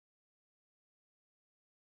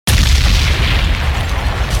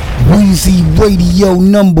Weezy Radio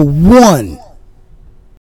 #1.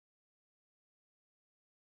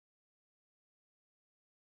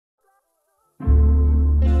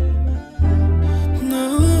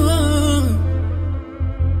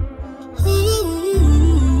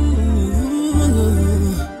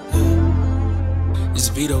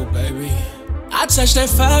 Baby, I touched that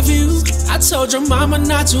 5 you. I told your mama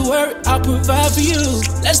not to worry, I'll provide for you.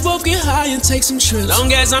 Let's both get high and take some trips.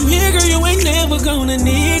 Long as I'm here, girl, you ain't never gonna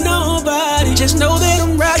need nobody. Just know that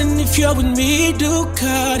I'm riding if you're with me,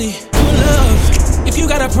 Ducati. Love, if you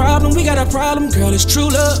got a problem, we got a problem, girl, it's true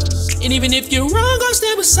love. And even if you're wrong, I'll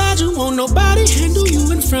stand beside you. Won't nobody handle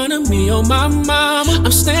you in front of me. Oh, my mama,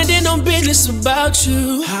 I'm standing on business about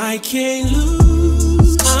you. I can't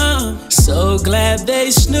lose. I'm so glad they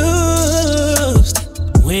snoozed.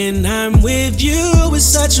 When I'm with you, it's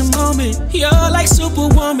such a moment. You're like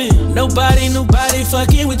Superwoman. Nobody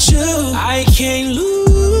fucking with you. I can't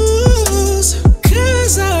lose,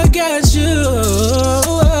 'cause I got you.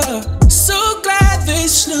 So glad they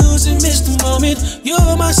snooze and miss the moment.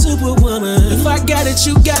 You're my Superwoman. If I got it,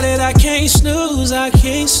 you got it. I can't snooze, I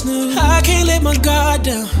can't snooze. I can't let my guard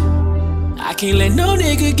down. I can't let no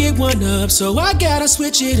nigga get one up, so I gotta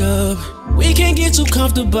switch it up. We can't get too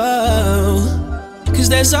comfortable, 'cause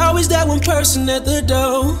there's always that one person at the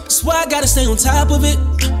door. That's why I gotta stay on top of it,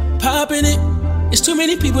 popping it. It's too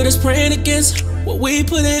many people that's praying against what we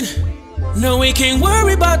put in. No, we can't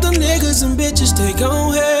worry about them niggas and bitches, they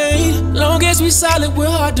gon' hate. Long as we solid, we're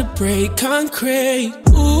hard to break, concrete.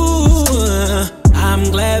 Ooh, I'm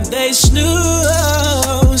glad they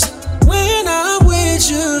snooze. When I'm with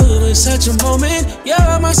you, it's such a moment.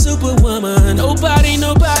 You're my Superwoman. Nobody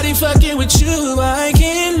fucking with you. I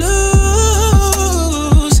can't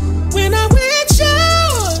lose when I'm with you.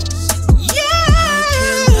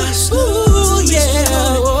 Yeah, ooh,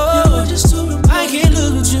 yeah. Oh, I can't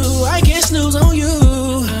lose with you. I can't snooze on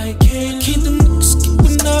you. I can't keep them niggas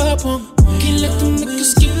skipping up on me. Can't let them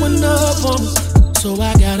niggas skip one up on me. So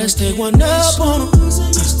I gotta stay one up on them.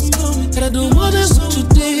 Gotta do more than what you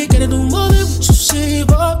did. Gotta do more than what you say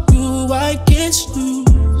about you. I can't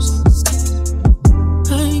snooze.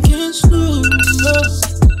 I can't snooze.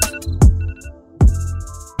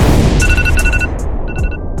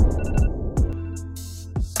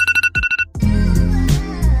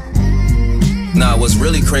 Nah, what's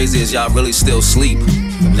really crazy is y'all really still sleep.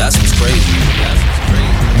 That's what's crazy.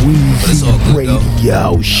 But it's all good though.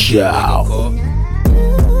 Radio Show.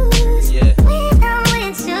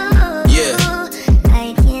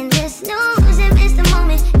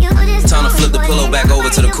 Time to flip the pillow back over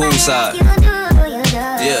to the cool side.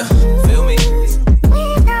 Yeah, feel me?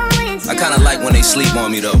 I kinda like when they sleep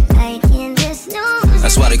on me though.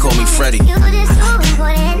 That's why they call me Freddy.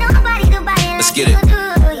 Let's get it.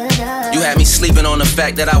 You had me sleeping on the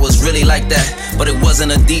fact that I was really like that. But it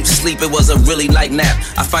wasn't a deep sleep, it was a really light nap.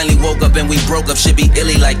 I finally woke up and we broke up, shit be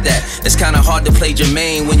illy like that. It's kinda hard to play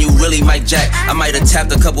Jermaine when you really Mike Jack. I might have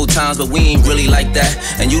tapped a couple times, but we ain't really like that.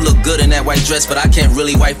 And you look good in that white dress, but I can't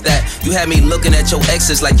really wipe that. You had me looking at your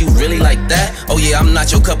exes like you really like that. Oh yeah, I'm not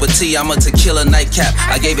your cup of tea, I'm a tequila nightcap.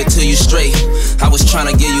 I gave it to you straight. I was trying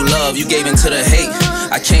to give you love, you gave into the hate.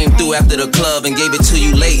 I came through after the club and gave it to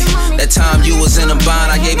you late. That time you was in a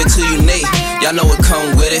bind, I gave it to you Nate. Y'all know it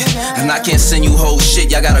come with it, and I can't send you whole shit,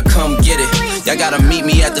 y'all gotta come get it. Y'all gotta meet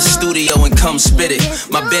me at the studio and come spit it.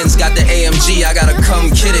 My Benz got the AMG, I gotta come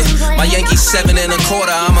get it. My Yankee 7 1/4,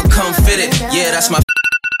 I'ma come fit it. Yeah, that's my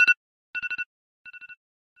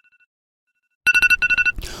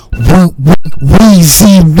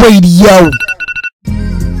Weezy Radio.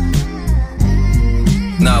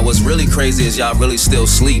 Nah, what's really crazy is y'all really still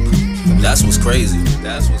sleep. That's what's crazy.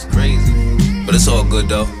 That's what's crazy. But it's all good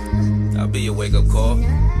though. I'll be your wake up call.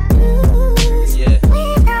 Yeah.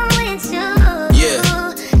 Yeah.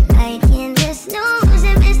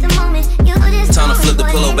 Time to flip the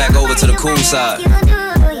pillow back over to the cool side.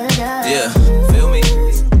 Yeah, feel me?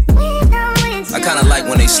 I kinda like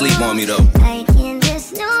when they sleep on me though.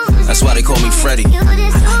 That's why they call me Freddy.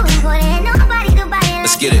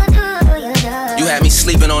 Let's get it. You had me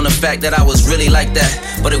sleeping on the fact that I was really like that.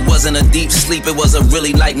 But it wasn't a deep sleep, it was a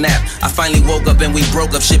really light nap. I finally woke up and we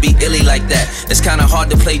broke up, shit be illy like that. It's kinda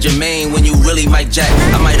hard to play Jermaine when you really Mike Jack.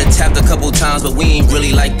 I might have tapped a couple times, but we ain't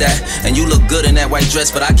really like that. And you look good in that white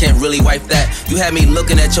dress, but I can't really wipe that. You had me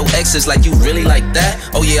looking at your exes like you really like that.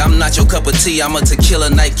 Oh yeah, I'm not your cup of tea, I'm a tequila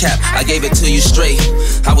nightcap. I gave it to you straight.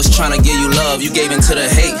 I was trying to give you love, you gave into the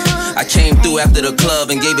hate. I came through after the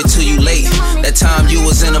club and gave it to you late. That time you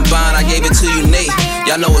was in a bind, I gave it to you Nate.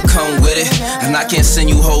 Y'all know it come with it, and I can't send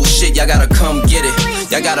you whole shit, y'all gotta come get it.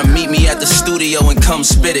 Y'all gotta meet me at the studio and come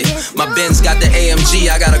spit it. My Benz got the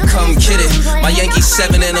AMG, I gotta come kid it. My Yankee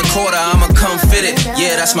 7 and a quarter, I'ma come fit it.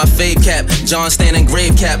 Yeah, that's my fave cap, John Stanton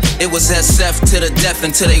grave cap. It was SF to the death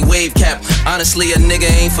until they wave cap. Honestly, a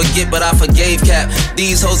nigga ain't forget, but I forgave cap.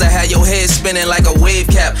 These hoes that had your head spinning like a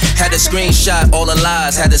wave cap. Had to screenshot all the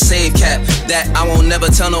lies, had to save cap. That I won't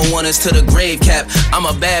never tell no one is to the grave cap. I'm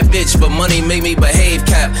a bad bitch, but money make me behave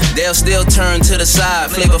cap. They'll still turn to the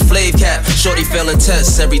side, Flavor Flav cap. Shorty failing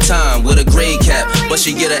tests every time with a grade cap, but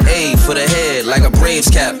she get an A for the head like a Braves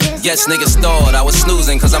cap. Yes, niggas thought I was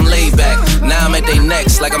snoozing cause I'm laid back. Now I'm at they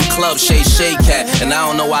necks like I'm Club Shay Shay Cat. And I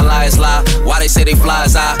don't know why lies lie, why they say they fly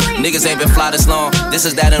as I. Niggas ain't been fly this long, this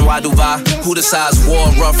is that in Dubai. Who decides war,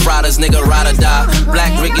 rough riders, nigga ride or die.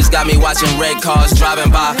 Black Ricky's got me watching red cars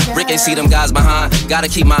driving by. Rick ain't see them guys behind, gotta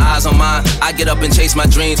keep my eyes on mine. I get up and chase my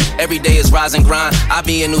dreams, every day is rise and grind. I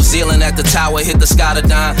be in New Zealand at the tower, hit the sky to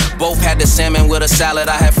dine. Both had the salmon with a salad,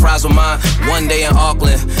 I had fries with mine. One day in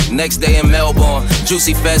Auckland, next day in Melbourne.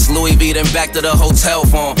 Juicy Fest, Louis V, then back to the hotel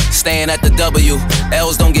phone. Staying at the W,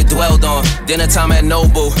 L's don't get dwelled on. Dinner time at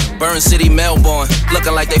Noble, Burn City, Melbourne.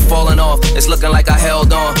 Looking like they falling off, it's looking like I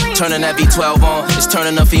held on. Turning that V12 on, it's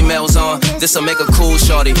turning the females on. This'll make a cool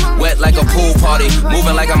shorty, wet like a pool party.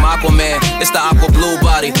 Moving like I'm Aquaman, it's the aqua blue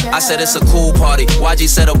body. I said it's a cool party, YG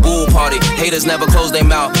said a boo party. Haters never close their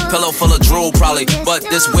mouth, pillow full of drool probably. But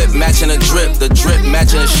this whip matching the drip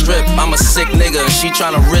matching the strip. I'm a sick nigga and she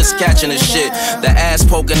tryna risk catching the shit. The ass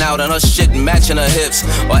poking out and her shit matching her hips.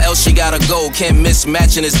 Or else she gotta go, can't miss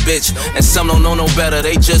matching this bitch. And some don't know no better,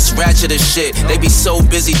 they just ratchet as shit. They be so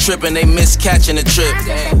busy tripping, they miss catching the trip.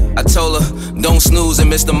 I told her, don't snooze and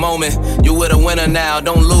miss the moment. You with a winner now,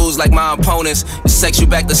 don't lose like my opponents. It sex you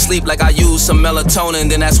back to sleep like I use some melatonin.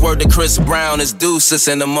 Then that's word to Chris Brown, it's deuces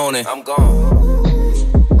in the morning. I'm gone.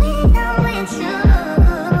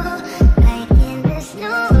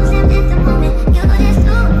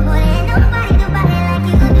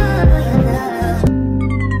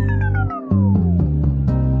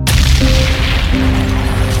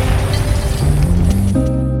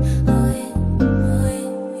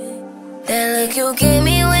 You give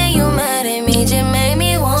me when you mad at me, just made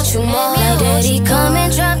me want you more. Like daddy, come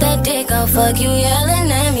and drop that dick, I'll fuck you yelling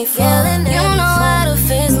at me for. You know how to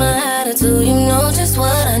fix my attitude, you know just what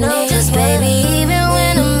I need. Just baby, even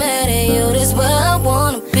when I'm mad at you, this where I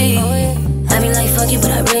wanna be. I be like fuck you,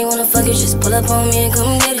 but I really wanna fuck you. Just pull up on me and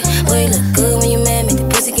come get it. Boy, you look good when you mad, make the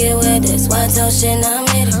pussy get wet. That's why I talk shit, now I'm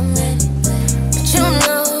with it. But you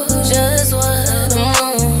know just what I'm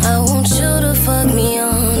on. I want you to fuck me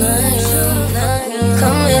all night.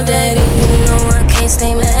 Come here, daddy, you know I can't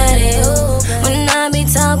stay mad at you. When I be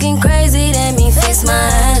talking crazy, that mean fix my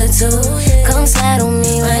attitude. Come slide on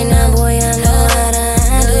me right now, boy, I know how to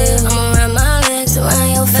handle you. I'ma wrap my legs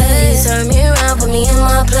around your face, turn me around, put me in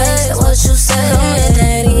my place. That's what you say. Come here,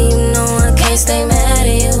 daddy, you know I can't stay mad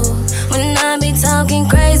at you. When I be talking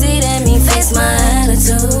crazy, that mean fix my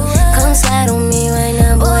attitude. Come slide on me right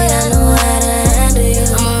now, boy, I know how to handle you.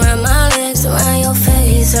 I'ma wrap my legs around your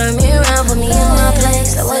face, turn me around, put me in my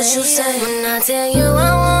place. That's what you say. When I tell you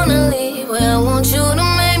I wanna leave, well, I want you to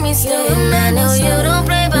make me stay. And I know you don't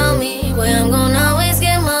play about me, well, I'm gonna always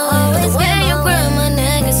get my way. But the way you grab my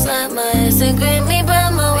neck and slap my ass and grip me by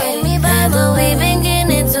my way. After we been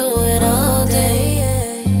getting into it all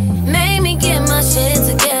day, make me get my shit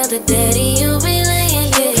together, daddy, you be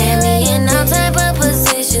laying here. Get me in all type of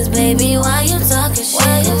positions, baby, why you talking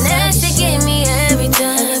shit? And that shit get me every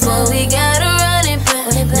time, but we gotta run it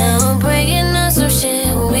back. Now I'm breaking up some shit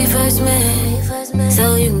when we first met.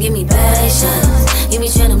 So you can give me bad shots, you be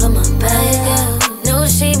tryna blow my back out. No,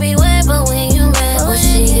 she be wet, but when you mad, well,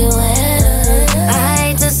 she get wetter. I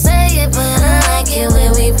hate to say it, but I like it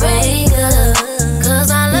when we break up. Cause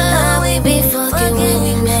I love how we be fucking when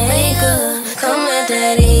we make up. Come here,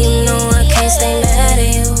 daddy, you know I can't stay mad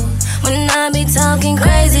at you. When I be talking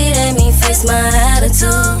crazy, that mean fix my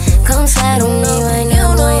attitude. Come slide on me right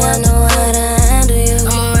now, boy, I know how to handle you.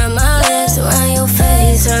 I'ma wrap my legs around your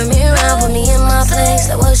face, turn me around, put me in my place.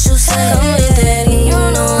 That's what you say. Come here, daddy, you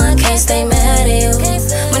know I can't stay mad at you.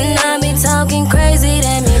 When I be talking crazy,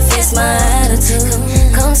 that mean fix my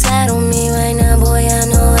attitude. Come slide on me right now, boy, I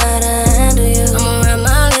know how to handle you. I'ma wrap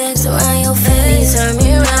my legs around your face, turn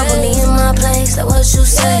me around, put me in my place. That's what you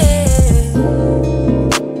say.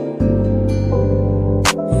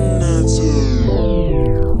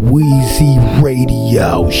 Weezy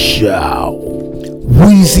Radio Show.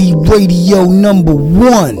 Weezy Radio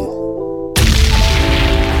 #1.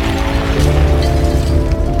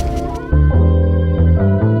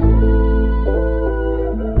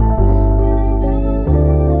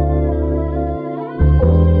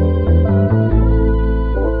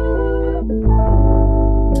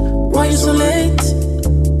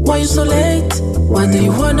 you so late? Why do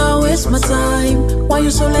you wanna waste my time? Why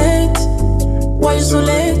you so late? Why you so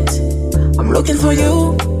late? I'm looking for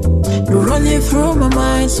you. You're running through my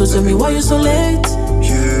mind. So tell me why you so late?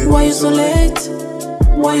 Why you so late?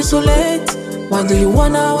 Why you so late? Why do you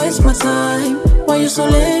wanna waste my time? Why you so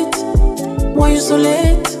late? Why you so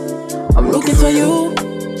late? I'm looking for you.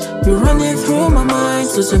 You're running through my mind.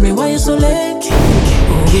 So tell me why you so late?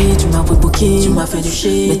 Oui, tu m'as pris pour qui? Tu m'as fait du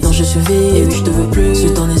shit. Maintenant je suis vide, et oui je te veux plus. Ce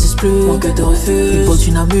temps n'existe plus, mon cœur te refuse. Une faute,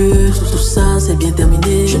 une amuse, tout ça c'est bien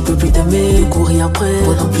terminé. Je ne peux plus t'aimer, de courir après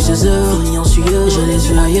pendant plusieurs heures. Fini en sueur, j'ai les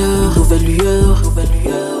yeux ailleurs. Nouvelle lueur, nouvelle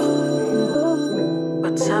lueur.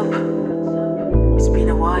 What's up? It's been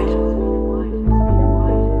a while.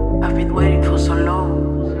 I've been waiting for so long.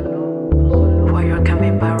 Why you're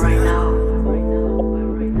coming by right now?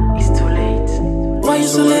 It's too late. Why you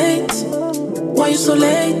so late? Why you so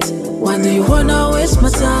late? Why do you wanna waste my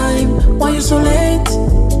time? Why you so late?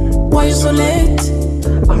 Why you so late?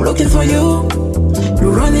 I'm looking for you.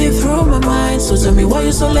 You're running through my mind. So tell me why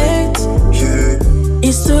you so late?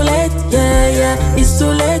 It's too late, yeah, yeah. It's too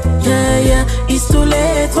late, yeah, yeah. It's too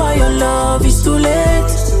late for your love. It's too late.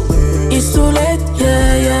 It's too late,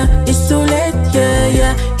 yeah, yeah. It's too late, yeah,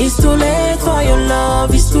 yeah. It's too late for your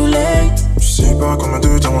love. It's too late. Je sais pas combien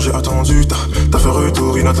de temps j'ai attendu, t'as fait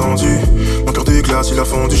retour inattendu. Mon cœur déglace, il a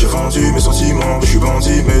fondu, j'ai vendu mes sentiments, je suis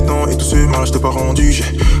bandit maintenant. Et tout ce mal je t'ai pas rendu, j'ai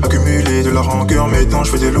accumulé de la rancœur. Maintenant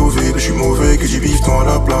je fais des lovés, que je suis mauvais, que j'y vive toi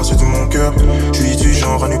à la place de mon cœur. Je suis du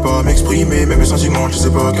genre à ne pas m'exprimer, mais mes sentiments je les ai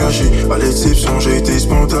pas cachés. À l'exception j'ai été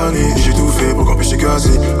spontané, et j'ai tout fait pour qu'on puisse se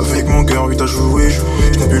caser. Avec mon cœur oui t'as joué,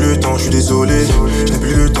 je n'ai plus le temps, je suis désolé. Je n'ai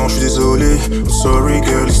plus le temps, je suis désolé. I'm sorry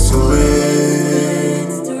girl, it's too late.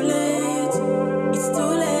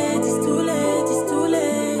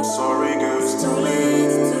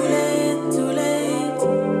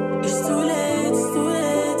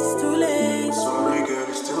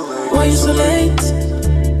 Why you so late?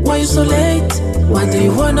 Why you so late? Why do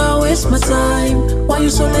you wanna waste my time? Why you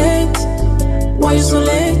so late? Why you so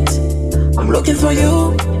late? I'm looking for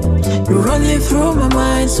you. You're running through my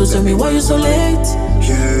mind. So tell me why you so late?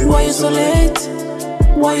 Why you so late?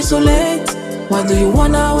 Why you so late? Why do you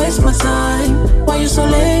wanna waste my time? Why you so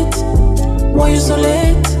late? Why you so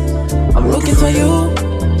late? I'm looking for you.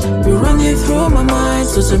 You're running through my mind.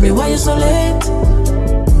 So tell me why you so late?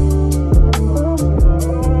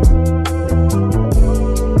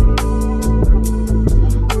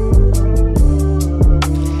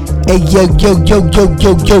 Hey yo yo yo yo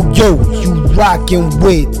yo yo yo, you rockin'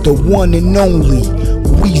 with the one and only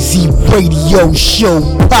Weezy Radio Show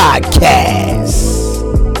Podcast.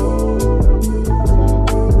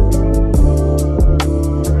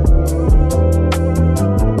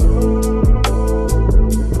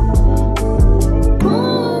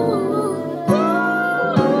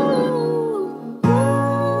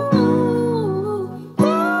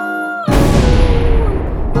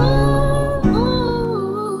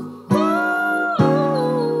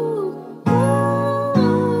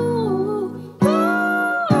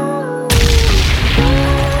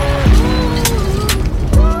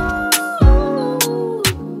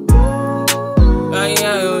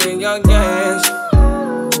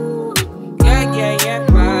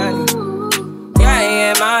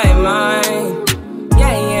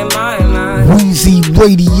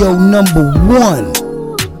 Radio #1.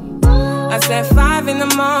 I said 5 in the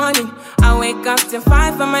morning. I wake up to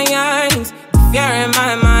 5 for my yearnings. The fear in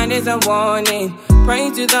my mind is a warning. Pray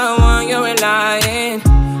to the one you're relying.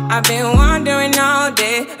 I've been wandering all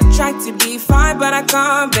day. I tried to be fine, but I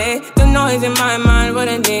can't be. The noise in my mind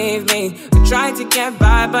wouldn't leave me. I tried to get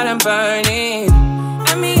by, but I'm burning.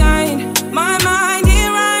 And behind my mind, it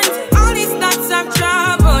runs all these thoughts of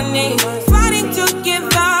trouble me. Fighting to give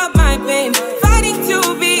up my pain. Fighting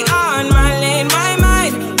to be on my lane. My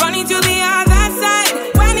mind running to the other side.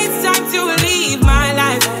 When it's time to leave my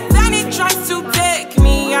life, then it tries to take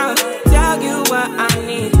me out. Tell you what I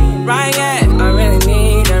need, right? Yeah, I really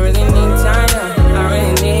need time now.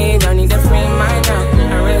 I need to free mind now.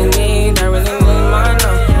 I really need mine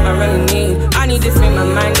now. I need to free my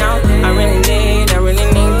mind now. I really need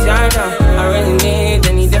time now.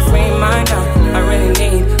 I need to free mind now.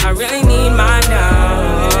 I really need mine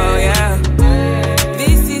now, yeah.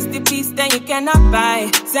 This is the peace that you cannot buy.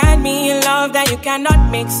 Send me love that you cannot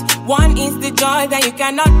mix. One is the joy that you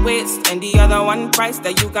cannot waste, and the other one price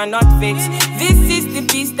that you cannot fix. This is the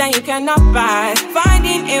peace that you cannot buy.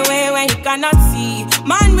 Finding a way where you cannot see.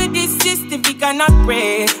 Man with this system, he cannot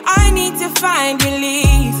pray. I need to find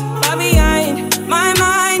relief. But behind my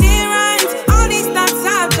mind, it runs all these thoughts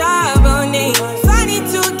of trouble me. Funny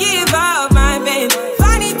to give up my pain.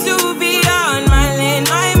 Funny to be on my lane.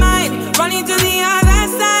 My mind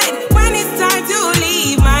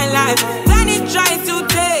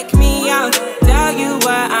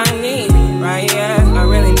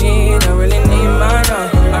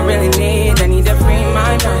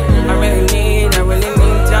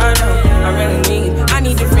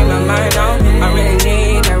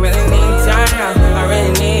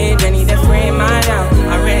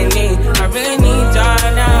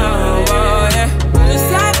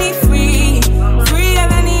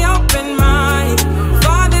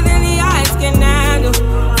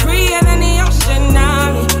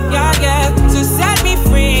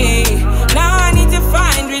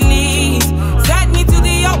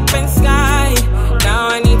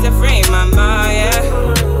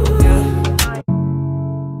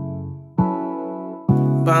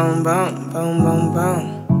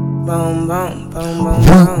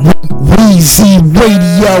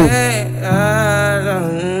Radio.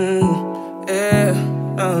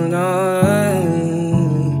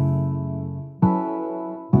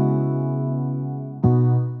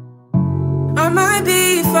 I might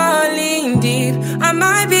be falling deep. I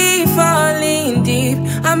might be falling deep.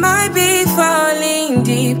 I might be falling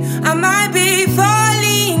deep. I might be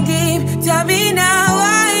falling deep. Tell me now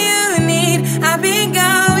what you need. I've been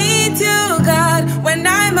going to God when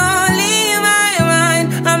I'm only in my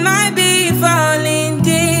mind. I might be falling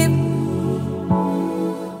deep.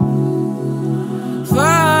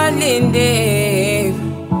 Falling deep.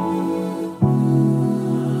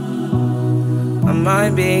 I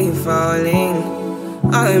might be falling.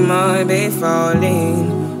 I might be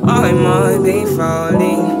falling. I might be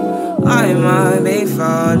falling. I might be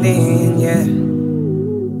falling, yeah.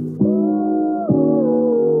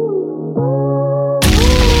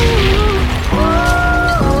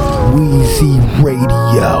 Weezy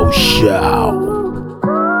Radio Show.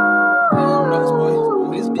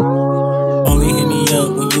 Only hit me up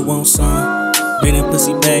when you want some. Bring that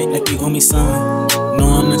pussy back like you owe me some. No,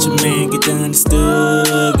 I'm not your man, get that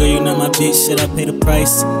understood. Girl, you not my bitch, should I pay the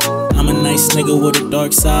price? I'm a nice nigga with a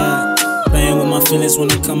dark side. Playing with my feelings when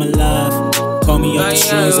I come alive. Call me off the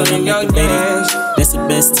shoes and I'm activated. That's the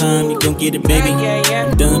best time, you gon' get it, baby.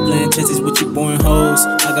 I'm done playing Tetris with you boring hoes.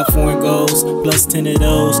 I got foreign goals, plus 10 of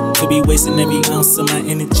those. Could be wasting every ounce of my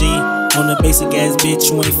energy on a basic ass bitch,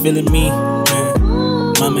 you ain't feeling me.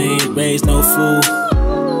 Mama ain't raised no fool.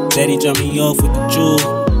 Daddy dropped me off with the jewel.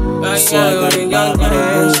 So I gotta buy by the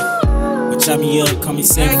rule. But chop me up, call me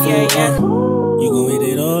sinful. You gon' hit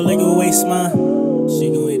it all like a waste, man. She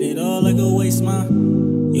gon' hit it all like a waste, man.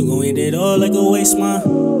 You gon' hit it all like a waste, man.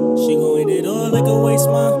 She gon' hit it all like a waste,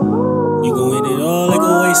 man. You gon' hit it all like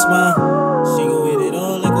a waste, man. She gon' hit it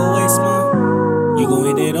all like a waste, man. You gon'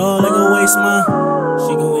 hit it all like a waste, man.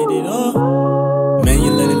 She gon' hit it all. Man,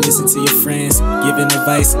 you let it listen to your friends, giving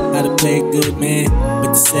advice how to play a good man.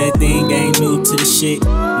 But the sad thing, I ain't new to the shit.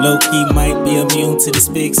 Low-key might be immune to the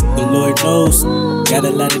spics, the Lord knows. Got a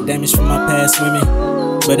lot of damage from my past women,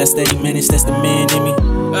 but I steady manage, that's the man in me.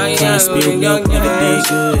 Trying to spill milk, never did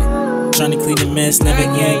good. Trying to clean the mess, never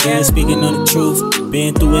get good. Speaking on the truth,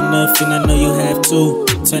 been through enough and I know you have too.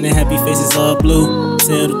 Turning happy faces all blue,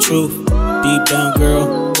 tell the truth. Deep down,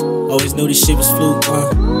 girl, always knew this shit was fluke,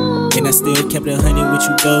 and I still kept it 100 with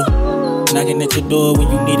you though. Knocking at your door when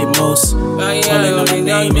you need it most. Calling on my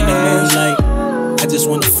name in the moonlight. I just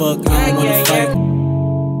wanna fuck, I don't wanna fight.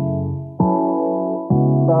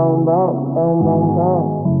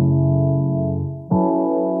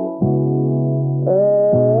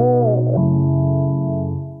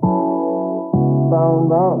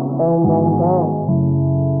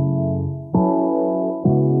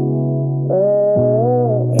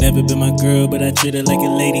 Never been my girl, but I treat her like a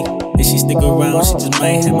lady. If she stick around, she just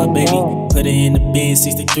might have my baby. Put her in the bin,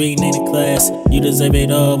 63, name the class. You deserve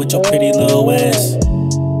it all with your pretty little ass.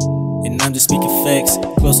 And I'm just speaking facts.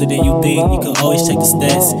 Closer than you think, you can always check the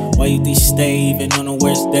stats. Why you think she stay even on the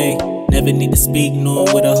worst day? Never need to speak,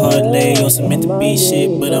 knowing with a hard lay. Also meant to be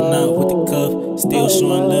shit, but I'm not with the cuff. Still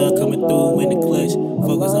showing love, coming through in the clutch.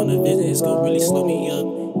 Focus on the vision, it's gon' really slow me up.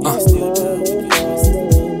 Still down with you.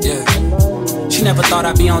 She never thought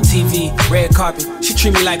I'd be on TV, red carpet. She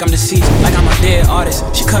treat me like I'm deceased, like I'm a dead artist.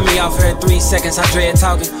 She cut me off every 3 seconds, I dread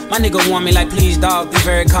talking. My nigga want me like, please dog, be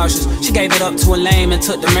very cautious. She gave it up to a lame and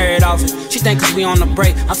took the merit off it. She think cause we on the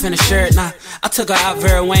break, I'm finna share it now. I took her out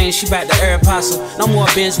Vera Wayne, she back to Air Apostle. No more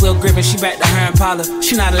Benz wheel gripping, she back to her Impala.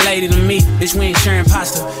 She not a lady to me, bitch, we ain't sharing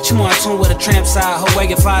pasta. She more in tune with a tramp side, her way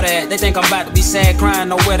get father at. They think I'm about to be sad, crying,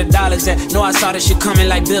 know where the dollars at. Know I saw this shit coming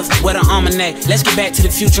like Biff, with an almanac. Let's get back to the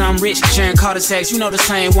future, I'm rich, sharing cul-de-sacs. You know the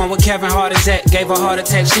same one where Kevin Hart is at. Gave her a heart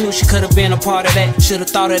attack, she knew she could've been a part of that. Should've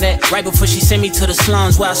thought of that, right before she sent me to the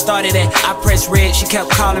slums where I started at. I pressed red, she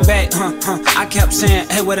kept calling back, I kept saying,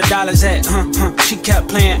 hey, where the dollars at, She kept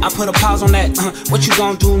playing, I put a pause on that, what you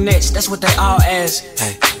gon' do next? That's what they all ask.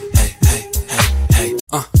 Hey, hey, hey, hey,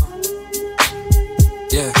 hey,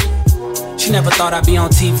 yeah. She never thought I'd be on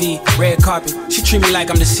TV, red carpet. She treat me like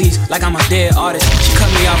I'm deceased, like I'm a dead artist. She cut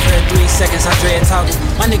me off every 3 seconds, I dread talking.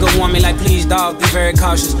 My nigga want me like, please dog, be very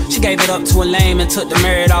cautious. She gave it up to a lame and took the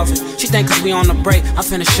merit off it. She think cause we on the break, I'm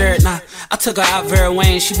finna share it now. I took her out Vera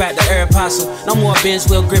Wayne, she back to Air Apostle. No more Benz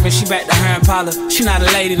wheel gripping, she back to her Impala. She not a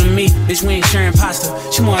lady to me, bitch, we ain't sharing pasta.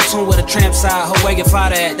 She more in tune with a tramp side, her way get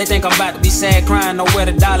father at. They think I'm about to be sad, crying, know where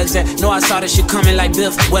the dollars at. Know I saw this shit coming like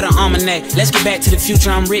Biff, with an almanac. Let's get back to the future,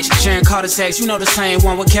 I'm rich, sharing cul-de-sac. attacks. You know the same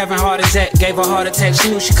one where Kevin Hart is at. Gave her heart attack, she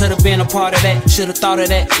knew she could've been a part of that. Should've thought of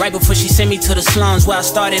that right before she sent me to the slums where I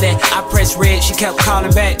started at. I pressed red, she kept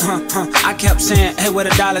calling back, I kept saying, hey, where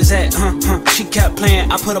the dollars at, She kept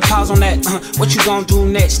playing, I put a pause on that, what you gon' do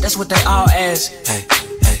next? That's what they all ask. Hey,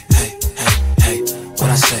 hey, hey, hey, hey, what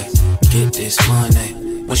I say? Get this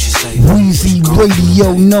money. What she say? Weezy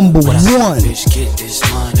Radio #1. Bitch, get this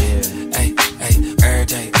money. Hey, hey, every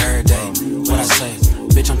day. What I say?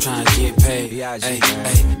 Bitch, I'm trying to get paid. Hey,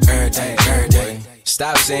 hey, every day.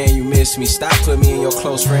 Stop saying you miss me. Stop putting me in your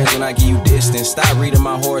close friends when I give you distance. Stop reading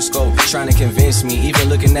my horoscope, trying to convince me. Even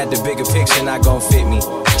looking at the bigger picture not gon' fit me.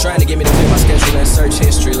 Trying to get me to clear my schedule and search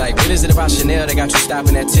history. Like, what is it about Chanel that got you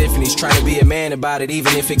stopping at Tiffany's? Trying to be a man about it,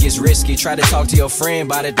 even if it gets risky. Try to talk to your friend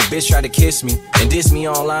about it, the bitch try to kiss me. And diss me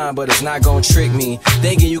online, but it's not gon' trick me.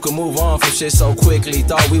 Thinking you can move on from shit so quickly.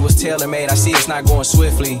 Thought we was tailor-made, I see it's not going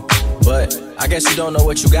swiftly. But I guess you don't know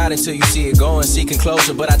what you got until you see it going. Seeking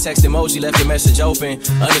closure, but I text emoji, left the message open.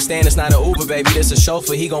 Understand it's not an Uber, baby, this a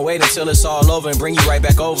chauffeur. He gon' wait until it's all over and bring you right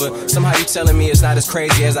back over. Somehow you telling me it's not as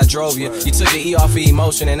crazy as I drove you. You took the E off of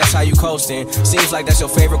emotion and that's how you coasting. Seems like that's your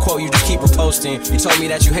favorite quote, you just keep reposting. You told me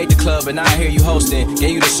that you hate the club, but now I hear you hosting.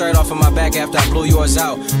 Gave you the shirt off of my back after I blew yours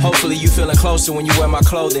out. Hopefully you feeling closer when you wear my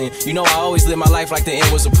clothing. You know I always live my life like the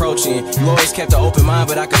end was approaching. You always kept an open mind,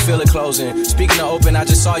 but I could feel it closing. Speaking of open, I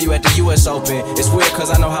just saw you at the US Open. It's weird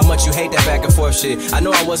cause I know how much you hate that back and forth shit. I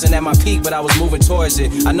know I wasn't at my peak, but I was moving towards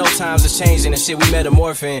it. I know times are changing and shit, we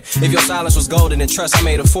metamorphing. If your silence was golden, then trust I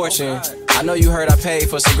made a fortune. I know you heard I paid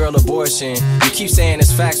for some girl abortion. You keep saying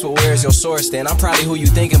it's facts, but where's your source then? I'm probably who you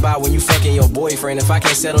thinking about when you fucking your boyfriend. If I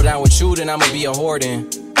can't settle down with you, then I'ma be a hoarding.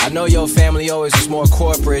 I know your family always was more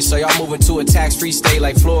corporate, so y'all moving to a tax-free state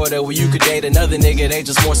like Florida, where you could date another nigga, they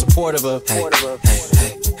just more supportive of. Hey.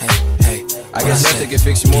 I guess nothing can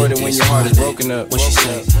fix you more than when your heart is broken up. What she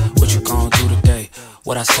say? What you gon' do today?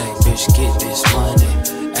 What I say? Bitch, get this money.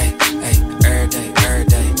 Hey, every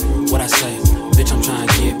day. What I say? Bitch, I'm trying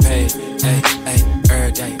to get paid. Hey,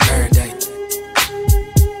 every day.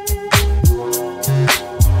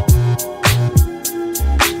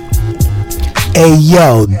 Hey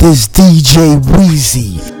yo, this DJ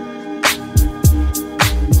Weezy.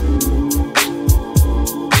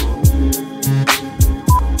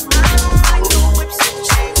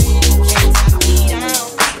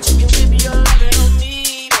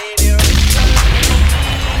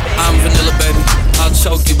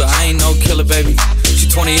 Choke you, but I ain't no killer, baby. She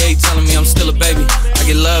 28, telling me I'm still a baby. I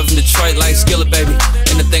get love in Detroit like Skillet, baby.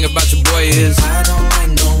 And the thing about your boy is I don't like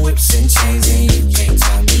no whips and chains, and you can't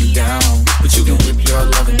tie me down. But you can whip your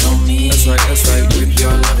lovin' on me. That's right. Whip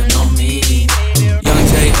your lovin' on me. Young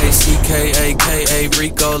J-A-C-K-A-K-A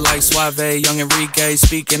Rico like Suave, Young Enrique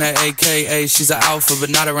speaking at AKA. She's an alpha but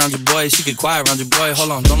not around your boy. She get quiet around your boy.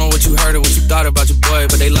 Hold on, don't know what you heard or what you thought about your boy,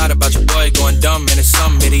 but they lied about your boy. Going dumb and it's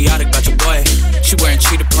something idiotic about your boy. She wearing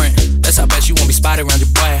cheetah print, that's how bad she won't be spotted around your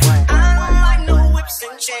boy. I don't like no whips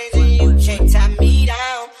and chains, and you can't tie me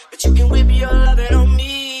down. But you can whip your lovin' on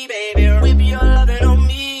me, baby. Whip your lovin' on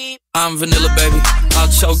me. I'm vanilla, baby. I'll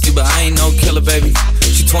choke you, but I ain't no killer, baby.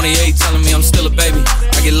 She 28, telling me I'm still a baby.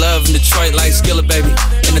 I get love in Detroit like Skillet, baby.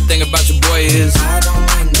 And the thing about your boy is I don't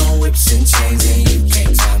like no whips and chains, and you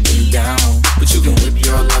can't tie me down. But you can whip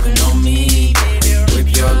your lovin' on me, baby. Whip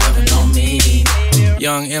your lovin' on me.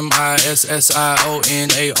 Young M-I-S-S-I-O-N-A-R-Y.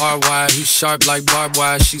 He's sharp like barbed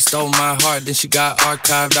wire. She stole my heart, then she got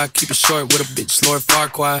archived. I keep it short with a bitch, Lord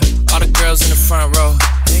Farquaad. All the girls in the front row,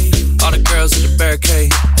 all the girls in the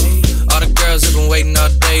barricade, all the girls have been waiting all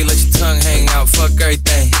day. Let your tongue hang out, fuck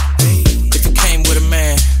everything. If you came with a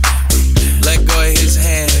man, let go of his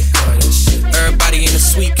hand. Everybody in the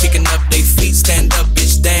suite kicking up their feet. Stand up,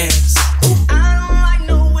 bitch, dance.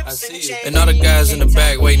 I see you. And all the guys in the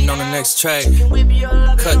back waiting on the next track.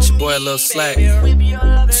 Cut your boy a little slack.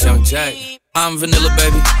 It's Young Jack. I'm vanilla,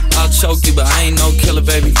 baby. I'll choke you, but I ain't no killer,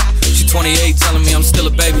 baby. She 28, telling me I'm still a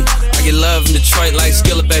baby. I get love in Detroit like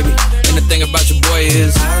Skillet, baby. And the thing about your boy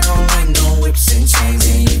is I don't like no whips and chains,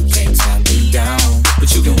 and you can't tie me down.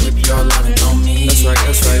 But you can whip your lovin' on me.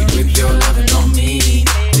 That's right. Whip your lovin' on me.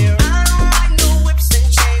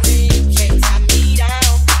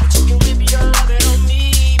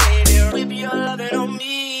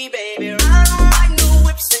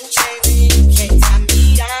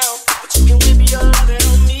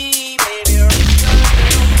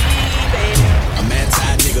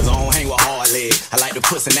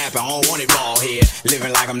 Pussy napping, I don't want it bald head.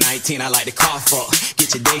 Living like I'm 19, I like the car fuck.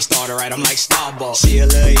 Get your day started right, I'm like Starbucks. She a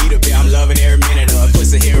little eater, bitch, I'm loving every minute of it.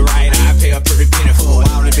 Pussy hit right, I pay a pretty penny for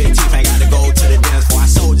it. All the big teeth, ain't got to go to the dentist for. I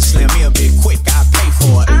sold the slim, me a bit quick, I pay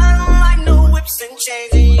for it. I don't like no whips and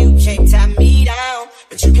chains, and you can't tie me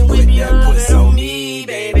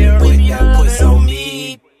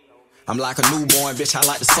I'm like a newborn, bitch, I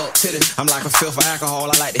like to suck titties. I'm like a fifth of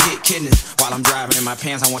alcohol, I like to hit kidneys. While I'm driving in my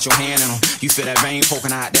pants, I want your hand in them. You feel that vein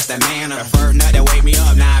poking out, that's that man. That first nut that wake me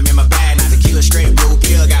up, now I'm in my bag. Now tequila straight blue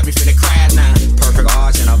pill, got me feeling crash now. Perfect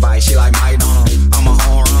arch in her bite, she like Mike Donald. I'm a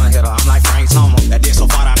home run hitter, I'm like Frank Thomas. That dick so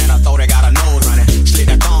far down in her throat, they got a nose running.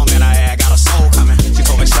 Slit that thumb in her ass, got a soul coming. She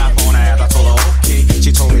told me stop on her ass, I told her okay.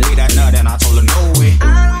 She told me leave that nut and I told her no way.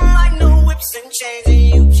 I don't like no whips and chains and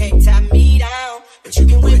you can't tie me down. But you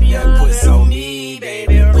can whip your puss on me,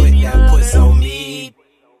 baby. Put that puss on me.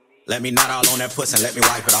 Let me nut all on that puss and let me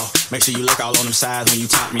wipe it off. Make sure you look all on them sides when you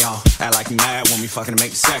top me off. Act like you mad when we fucking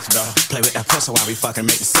make the sex better. Play with that pussy while we fucking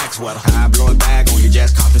make the sex wetter. I blow it bag on you,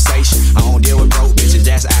 just compensation. I don't deal with broke bitches,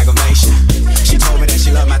 that's aggravation. She told me that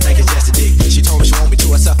she love my thing, it's just a dick. She told me she want me to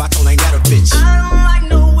herself, I told her ain't that a bitch. I don't like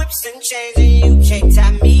no whips and chains and you can't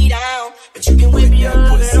tie me down. But you can whip your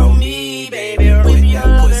puss on me, baby. Whip your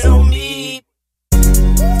puss on me.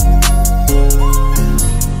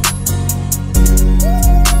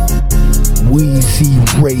 Weezy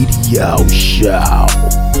Radio Show.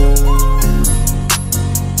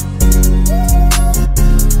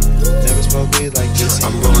 Never spoke weed like this.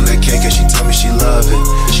 I'm rolling that cake and she told me she love it.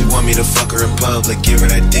 She want me to fuck her in public, give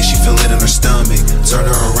her that dick, she feel it in her stomach. Turn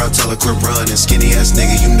her around, tell her quit running. Skinny ass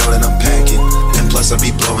nigga, you know that I'm packing. And plus I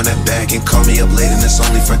be blowing that back and call me up late and it's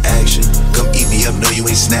only for action. Come eat me up, no you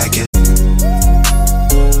ain't snacking.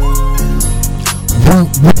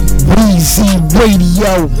 Weezy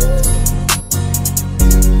Radio.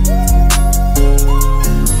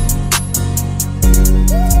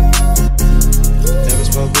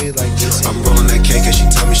 I'm rolling that cake and she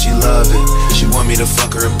told me she love it. She want me to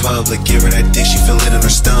fuck her in public, give her that dick, she feel it in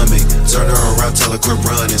her stomach. Turn her around, tell her quit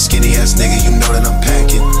running. Skinny ass nigga, you know that I'm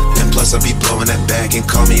packing. And plus I be blowing that back and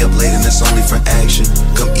call me up late and it's only for action.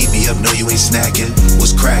 Come eat me up, no you ain't snacking.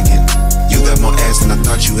 What's cracking? You got more ass than I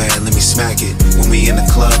thought you had, let me smack it. When we in the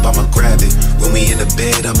club, I'ma grab it. When we in the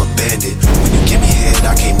bed, I'ma bend it. When you give me head,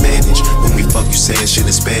 I can't manage. When we fuck, you saying shit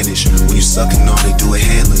in Spanish. When you sucking on it, do it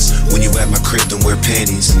handless. When you at my crib, don't wear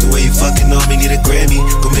panties. The way you fucking on me, need a Grammy.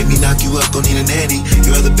 Gon' make me knock you up, gon' need a nanny.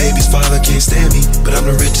 Your other baby's father can't stand me, but I'm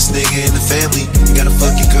the richest nigga in the family. You gotta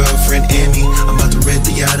fuck your girlfriend and me. I'm about to rent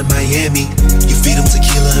the yacht in Miami. You feed him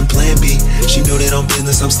tequila and Plan B. She know that on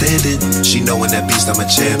business I'm standing. She know when that beast on my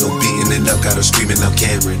channel beating it up, got her screaming out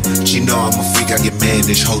Cameron. She know I'm a freak, I get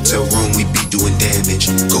managed. Hotel room, we be doing damage.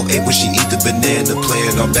 Go ape when she eat the banana, play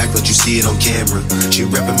it on back, let you see it on camera. She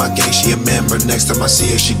reppin' my gang, she a member. Next time I see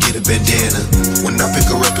her, she get a bandana. When I pick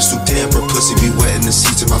her up, it's through Tampa. Pussy be wet in the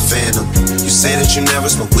seats of my Phantom. You say that you never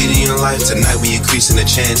smoke weed in your life. Tonight we increasing the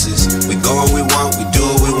chances. We go where we want, we do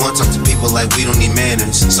what we want. Talk to people like we don't need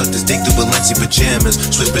manners. Suck this dick through Balenci pajamas.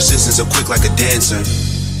 Switch positions so quick like a dancer.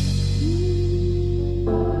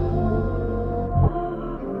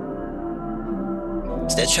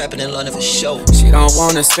 It's that trapping in London for sure. She don't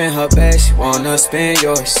wanna spend her bag, she wanna spend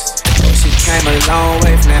yours. Oh, she came a long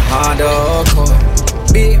way from that Honda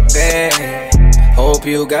Accord. Big bag, hope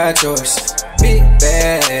you got yours. Big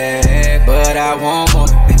bag, but I want more.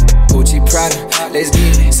 Gucci Prada, let's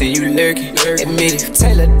get it. See you lurking, admit it.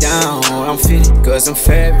 Tailor down, I'm fitted, cause I'm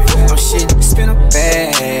fabric. I'm shit, spin a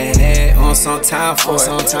bag on some time for it.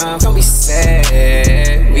 Don't be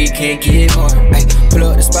sad, we can't get more. Ay, pull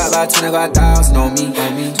up the spotlight, 25,000 on me.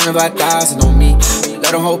 25,000 on me.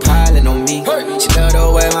 Let them whole pilot on me. She love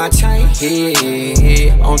the way my chain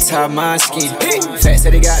hit on top of my skin. Fat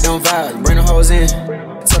said they got them vibes, bring the hoes in.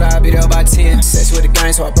 Told her I'd be there by 10. Sex with the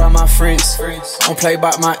gang, so I brought my friends. Don't play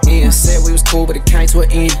by my end. Said we was cool, but it came to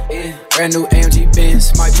an end. Brand new AMG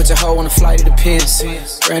Benz. Might put your hoe on a flight, it depends.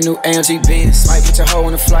 Brand new AMG Benz. Might put your hoe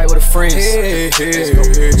on a flight with her friends.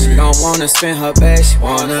 She don't wanna spend her bag, she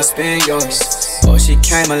wanna spend yours. Oh, she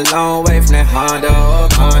came a long way from that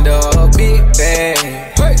Honda. Big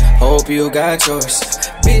bag, hope you got yours.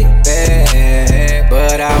 Big bag,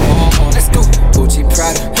 but I want more. Let's go. Gucci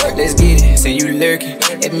Prada, let's get it. See you lurking,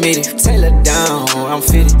 admit it. Tailor down, I'm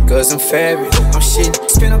fitted, cause I'm fabric. I'm shit,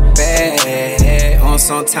 spin a bag on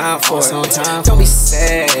some time for it. Don't be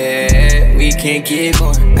sad, we can't get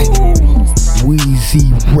more.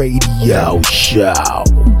 Weezy Radio Show.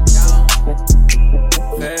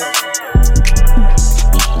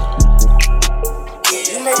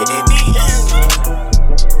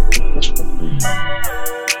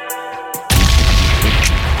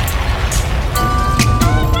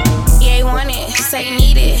 Say you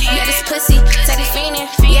need it, yeah, this pussy, say they fiendin'.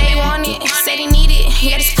 Yeah, you want it, say they need it,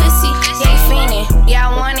 yeah, this pussy, yeah, you fiendin'. Yeah,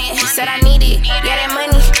 I want it, said I need it, yeah, that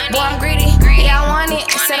money, boy, I'm greedy. Yeah, I want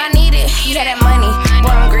it, said I need it, yeah, that money,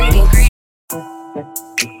 boy, I'm greedy.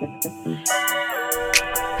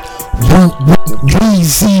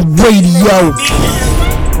 Weezy Radio.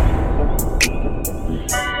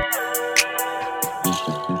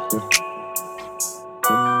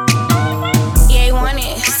 Yeah, he want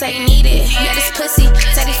it, say he need it. Yeah, this pussy,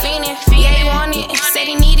 said he fiendin'. Yeah, he want it, said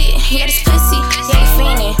he need it. Yeah, this pussy, yeah, he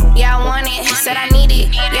fiendin'. Yeah, I want it, said I need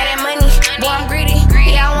it. Yeah, that money, boy, I'm greedy.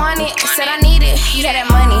 Yeah, I want it, said I need it. Yeah, that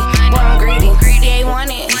money, boy, I'm greedy. Yeah, he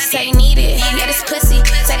want it, said he need it. Yeah, this pussy,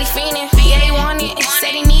 said he fiendin'. Yeah, he want it,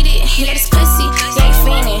 said he need it. Yeah, this pussy, yeah, he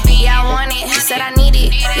fiendin'. Yeah, I want it, said I need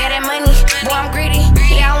it. Yeah, that money, boy, I'm greedy.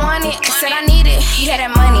 Yeah, I want it, said I need it. Yeah, that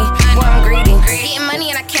money, boy, I'm greedy. Getting money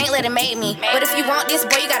and I can't let it make me. But if you want this,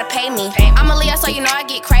 boy, you gotta pay me. I'm a Leo, so you know I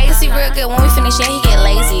get crazy. Real good when we finish, yeah, he get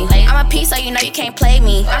lazy. I'm a piece, so you know you can't play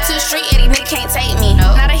me. I'm too street, yeah, these niggas can't take me.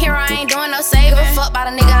 Not a hero, I ain't doing no saving. Fuck by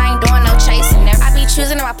the nigga, I ain't doing no chasing. I be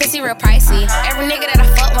choosing and my pussy real pricey. Every nigga that I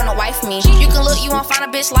fuck wanna wife me. You can look, you won't find a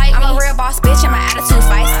bitch like me. I'm a real boss bitch and my attitude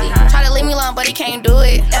feisty. Try to leave me alone, but he can't do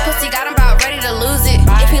it. That pussy got him about ready to lose it.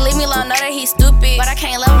 If he leave me alone, know that he's stupid. But I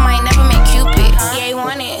can't love him, I ain't never met Cupid. Yeah, he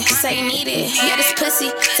want it, say he need it. Yeah, this pussy,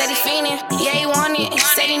 said he fiendin'. Yeah, he want it,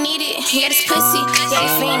 said he need it. Yeah, this pussy, yeah, he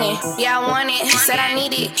fiendin'. Yeah, I want it, said I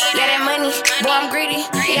need it. Yeah, that money, boy, I'm greedy.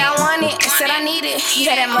 Yeah, I want it, said I need it.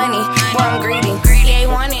 Yeah, that money, boy, I'm greedy. Yeah, he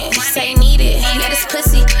want it, say he need it. Yeah, this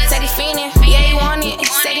pussy, said he fiendin'. Yeah, he want it,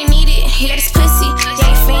 said he need it. Yeah, this pussy, yeah,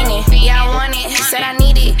 he fiendin'. Yeah, I want it, said I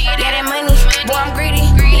need it. Yeah, that money, boy, I'm greedy.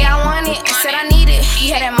 Yeah, I want it, said I need it.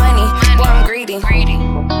 Yeah, that money, boy, I'm greedy.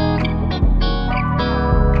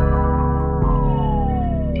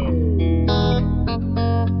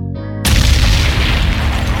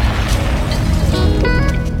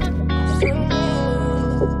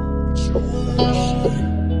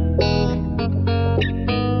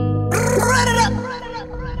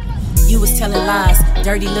 You was telling lies,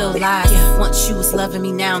 dirty little lies. Once you was loving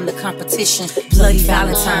me, now I'm the competition. Bloody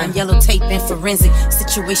Valentine, yellow tape and forensic.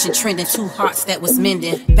 Situation trending, two hearts that was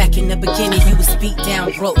mending. Back in the beginning, you was beat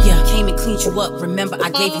down, broke. Yeah, came and cleaned you up. Remember, I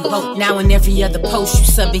gave you hope. Now in every other post, you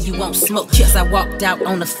subbing, you won't smoke. Cause I walked out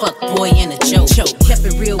on a fuck boy and a joke. Kept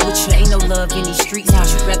it real with you, ain't no love in these streets. Would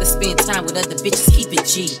you rather spend time with other bitches? Keep it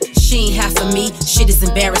G. She ain't half of me, shit is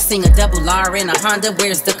embarrassing. A double R and a Honda,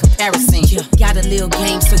 where's the comparison? Yeah, got a little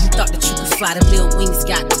game, so you thought that you could fly. The little wings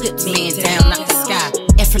got clipped, man down, not the sky.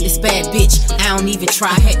 Effortless bad bitch, I don't even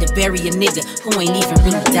try. Had to bury a nigga who ain't even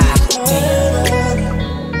really died.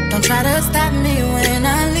 Damn. Don't try to stop me when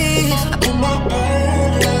I leave. I put my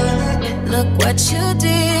look what you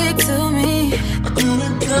did to me.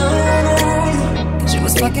 Cause you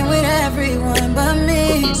was fucking with everyone but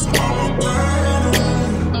me.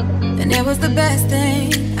 And it was the best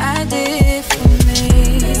thing I did for me.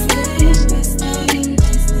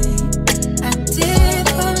 I did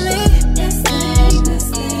for me.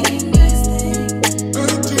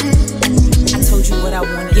 I told you what I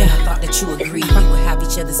wanted, yeah, I thought that you agreed. We would have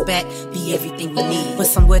each other's back, be everything we need. But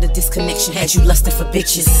somewhere the disconnection had you lusting for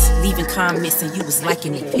bitches. Leaving comments and you was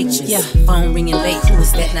liking their pictures. Yeah, phone ringing late, who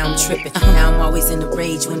is that? Now I'm tripping. Now I'm always in a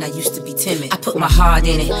rage when I used to be timid. I put my heart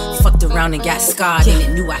in it, fucked around and got scarred in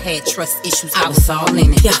it. Knew I had trust issues, I was all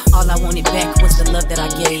in it. Yeah, all I wanted back was the love that I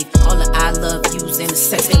gave. All the I love yous and the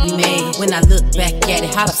sex that we made. When I look back at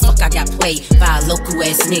it, how the fuck I got played by a local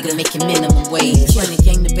ass nigga making minimum wage. Running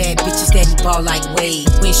game to bad bitches that he ball like Wade.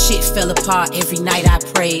 When shit fell apart, every night I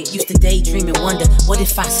prayed. Used to daydream and wonder, what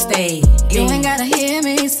if I stayed? You ain't gotta hear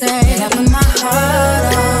me say that I put my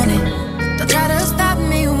heart on it. Don't try to stop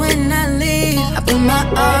me when I leave. I put my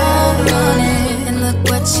all on it. And look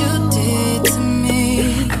what you did to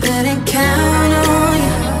me. I couldn't count on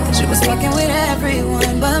you, cause you was fucking with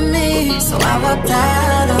everyone but me. So I walked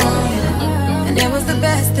out on you, and it was the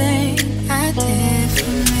best thing I did for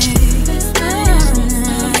me.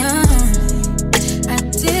 I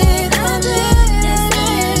did for me.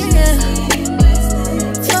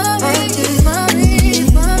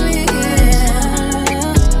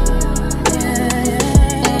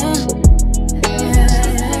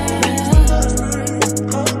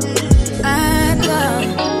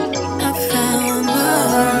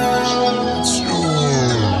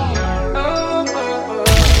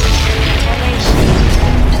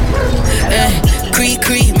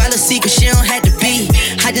 Cause she don't have to be.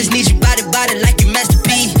 I just need your body like your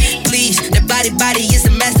masterpiece. Please, that body is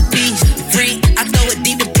a masterpiece. Free, I throw it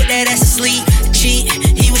deep to put that ass to sleep. Cheat,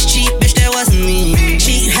 he was cheap, bitch, that wasn't me.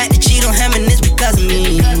 Cheat, had to cheat on him and it's because of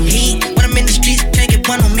me. He, when I'm in the streets, can't get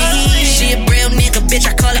one on me. She a real nigga, bitch,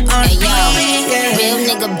 I call it R&B. Hey, real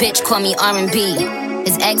nigga, bitch, call me R&B.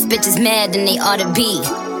 His ex bitch is mad and they ought to be.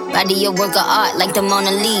 Body a work of art like the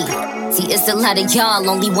Mona Lisa. See, it's a lot of y'all,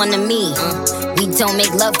 only one of me. We don't make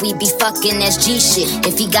love, we be fucking, that's G shit.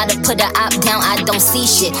 If he gotta put a op down, I don't see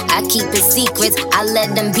shit. I keep it secrets, I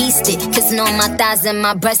let them beast it. Kissing on my thighs and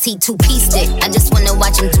my breast, he two-pieced it. I just wanna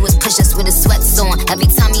watch him do his push-ups with his sweats on. Every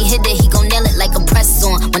time he hit it, he gon' nail it like a press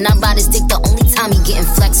on. When I ride his dick, the only time he getting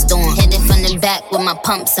flexed on. Hit it from the back with my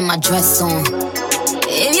pumps and my dress on.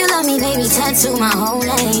 If you love me, baby, tattoo my whole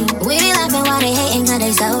name. We be laughing while they hating, cause they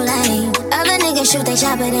so lame. Other niggas shoot they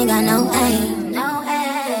shot, but they got no aim.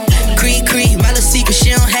 Creep, creep, my little secret, she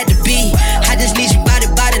don't have to be. I just need your body,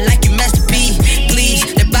 body like your masterpiece. Please,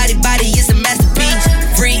 that body, body is a masterpiece.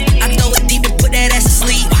 Free, I throw it deep and put that ass to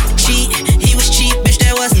sleep. Cheat, he was cheap, bitch,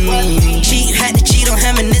 that wasn't me. Cheat, had to cheat on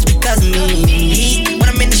him and it's because of me. He, when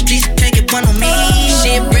I'm in the streets, can't get one on me.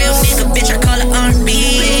 She a real nigga, bitch, I call her R&B.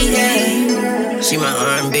 She my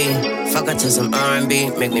R&B, fuck her to some R&B,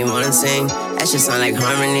 make me wanna sing. That shit sound like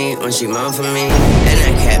harmony when she moan for me. And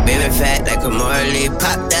that cat baby fat like a Morley.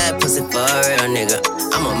 Pop that pussy for a real nigga.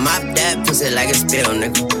 I'ma mop that pussy like a spill,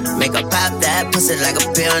 nigga. Make her pop that pussy like a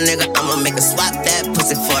pill, nigga. I'ma make her swap that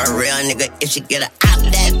pussy for a real nigga. If she get a op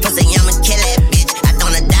that pussy, I'ma kill that bitch. I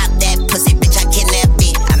don't adopt that pussy, bitch, I kidnap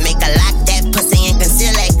it. I make her lock that pussy and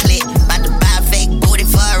conceal that clip. About to buy a fake booty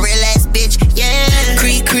for a real ass bitch, yeah.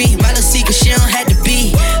 Creep, creep, my little secret, she don't have to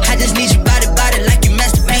be. I just need your body, body like your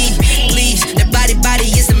masterpiece. Please, that body, body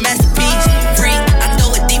is a masterpiece. Free, I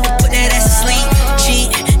throw it deep and put that ass to sleep. Cheat,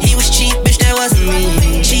 he was cheap, bitch, that wasn't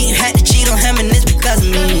me. Cheat, had to cheat on him and it's because of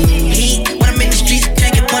me. He, when I'm in the streets,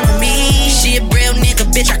 can't get one on me. She a real nigga,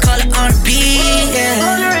 bitch, I call her R&B,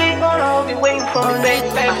 yeah.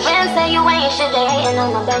 My friends say you ain't shit, they hating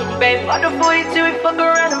on my baby. Baby, fuck the 42, we fuck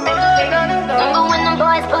around and make a baby. Remember when them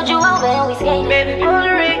boys pulled you over and we skated? Baby, pull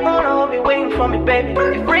the rig on, I hope you waiting for me, baby.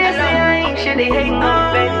 Your friends say I ain't shit, they hating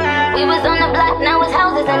on me, baby. We was on the block, now it's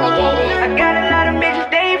houses and they gated. I got a lot of bitches,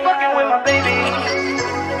 they ain't fucking with my baby.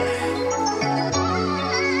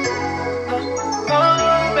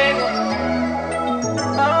 Oh, baby.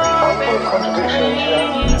 Oh, baby.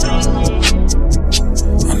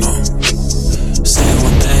 I know. Saying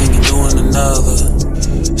one thing and doing another.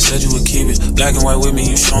 Said you would keep it black and white with me,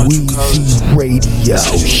 you showing true colors. Radio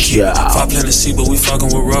show. 5 planet C, but we fucking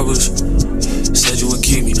with rubbers. Said you would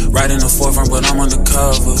keep me right in the forefront, but I'm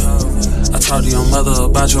undercover. I talked to your mother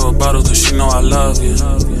about your rebuttal, cause she know I love you.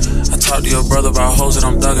 I talked to your brother about hoes that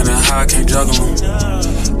I'm dugging and how I can't juggle them.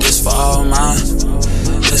 This for all mine,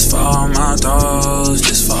 this for all my dogs,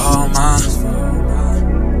 this for all mine.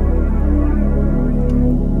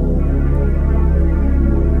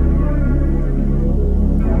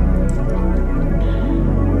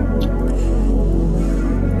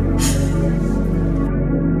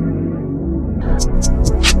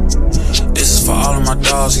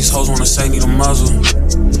 Dogs, these hoes wanna say need a muzzle.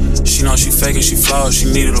 She know she faking, she flawed, she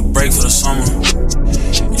needed a break for the summer.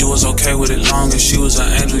 You was okay with it long as she was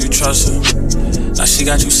an angel, you trust her. Now she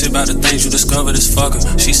got you sit by the things you discovered this fucker.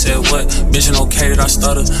 She said what? Bitch, ain't okay that I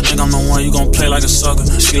stutter. Think I'm the one you gon' play like a sucker.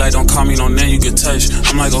 She like don't call me no name you get touched.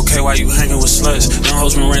 I'm like okay, why you hanging with sluts? Them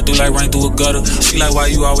hoes been ran through like rain through a gutter. She like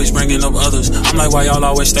why you always bringing up others? I'm like why y'all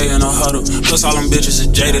always stay in a huddle? Plus all them bitches is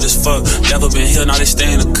jaded as fuck. Never been here, now they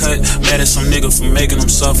stay in the cut. Mad at some nigga for making them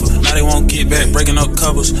suffer. Now they won't get back, breaking up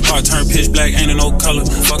covers. Car turn pitch black, ain't in no color.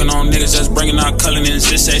 Fucking on niggas that's bringing out color. And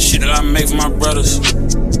it's just that shit that I make for my brothers.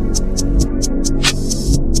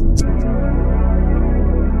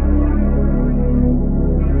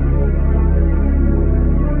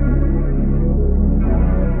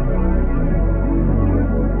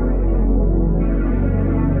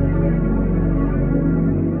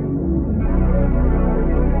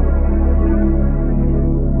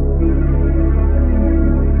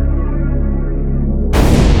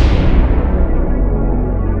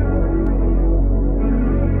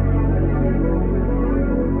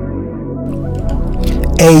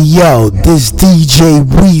 Hey yo, this DJ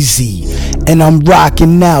Weezy, and I'm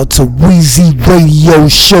rocking out to Weezy Radio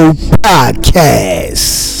Show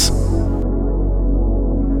Podcast.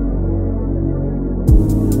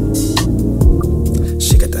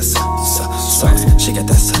 She got that sauce, she got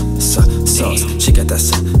that sauce, she got that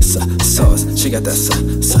sauce, she got that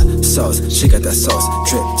sauce, she got that sauce,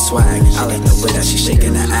 drip swag. I like the way that she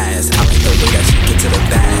shaking her ass. I like the way that she get to the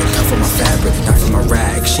bag. Cut from my fabric, not from a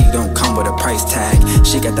rag. She don't come with a price tag.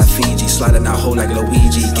 She got that Fiji, sliding that hole like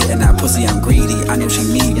Luigi. Getting that pussy, I'm greedy. I know she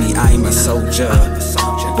need me, I am a soldier.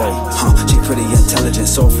 Whoa, she pretty intelligent,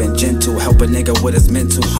 soft and gentle. Help a nigga with his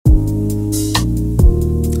mental.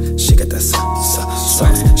 She got that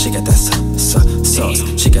sauce, she got that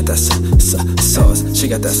sauce, she got got that sauce. She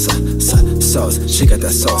got that sauce. She got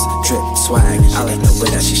that sauce. Drip swag. I like the way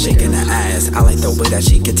that she shaking her ass. I like the way that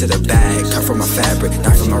she get to the bag. Cut from a fabric,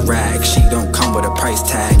 not from a rag. She don't come with a price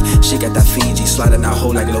tag. She got that Fiji, sliding out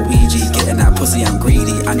hole like Luigi. Getting that pussy, I'm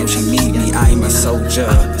greedy. I know she need me. I am a soldier.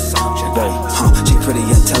 Whoa, she pretty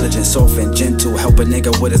intelligent, soft and gentle. Help a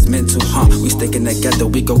nigga with his mental, We sticking together,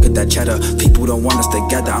 we go get that cheddar. People don't want us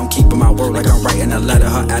together. I'm keeping my word like I'm writing a letter.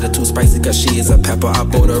 Her attitude spicy cause she is a pepper. I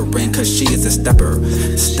bought her a ring cause she is a stepper.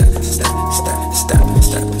 Step.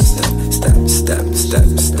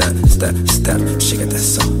 She got that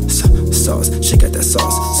sauce. She got that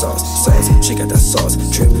sauce. She got that sauce.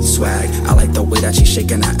 Drip swag. I like the way that she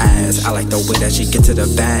shaking her ass. I like the way that she get to the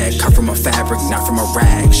bag. Cut from a fabric, not from a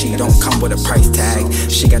rag. She don't come with a price tag.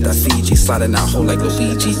 She got that Fiji, sliding out hole like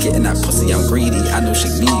Luigi. Getting that pussy, I'm greedy. I know she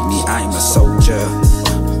need me. I am a soldier.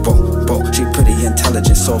 She pretty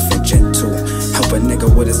intelligent, soft and gentle. Help a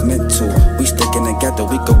nigga with his mental. We sticking together,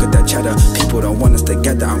 we go get that cheddar. People don't want us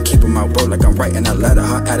together. I'm keeping my word like I'm writing a letter.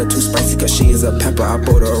 Her attitude spicy cause she is a pepper. I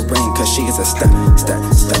bought her a ring cause she is a stepper.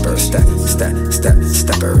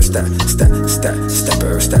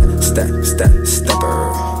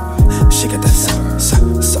 She got that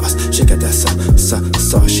sauce. She got that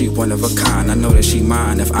sauce. She one of a kind. I know that she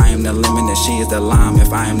mine. If I am the lemon, then she is the lime.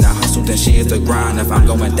 If I am the hustle, then she is the grind. If I'm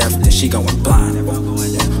going deaf, then she going blind.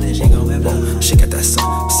 She got that sauce.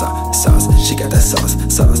 She got that sauce.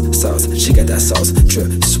 She got that sauce.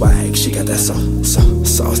 Drip swag. She got that sauce.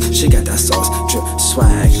 She got that sauce. Drip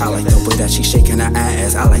swag. I like the way that she shaking her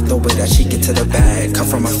ass. I like the way that she get to the bag. Come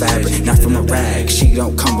from a fabric, not from a rag. She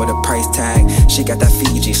don't come with a price tag. She got that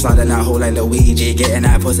Fiji, sliding out hole like Luigi. Getting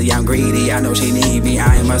that pussy, I'm greedy. I know she need me.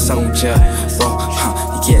 I am a soldier.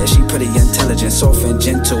 Yeah, she pretty intelligent, soft and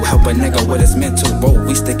gentle. Help a nigga with his mental.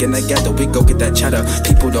 We sticking together, we go get that cheddar.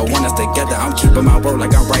 People don't want us together. I'm keeping my word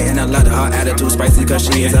like I'm writing a letter. Her attitude spicy cause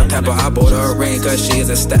she is a pepper. I bought her a ring cause she is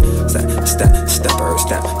a stepper.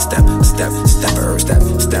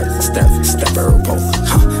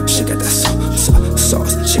 She got that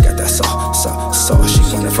sauce. She got that sauce. She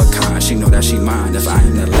one of a kind. She know that she mine. If I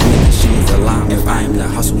am the lemon, then she is the lime. If I am the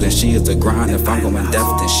hustle, then she is the grind. If I'm going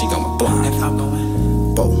deaf, then she going blind.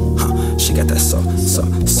 She got that sauce.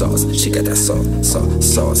 She got that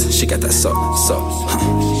sauce. She got that sauce.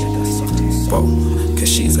 Cause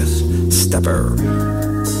she's a stepper.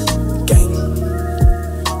 Gang.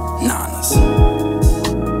 Nanas.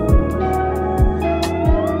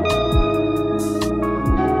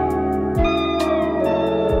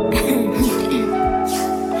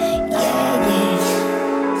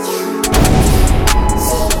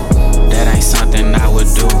 That ain't something I would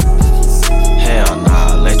do. Hell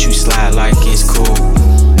nah, let you slide like it's cool.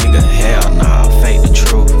 Nigga, hell nah, fake the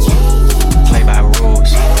truth. Play by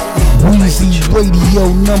rules. Weezy Radio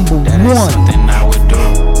 #1. That ain't something I would do.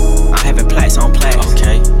 I'm having plaques on plaques.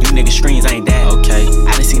 Okay. You niggas screens ain't that. Okay.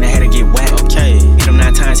 I done seen a header get whacked. Okay. Hit him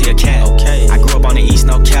 9 times, he a cat. Okay. I grew up on the east,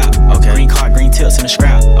 no cap. Okay. Green card, green tips in the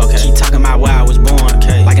scrap. Okay. Keep talking about where I was born.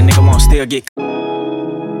 Okay. Like a nigga won't still get.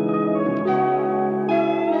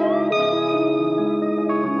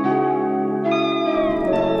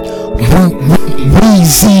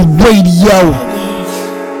 Weezy Radio.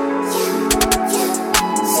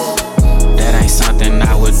 That ain't something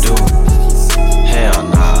I would do. Hell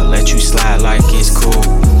nah, let you slide like it's cool.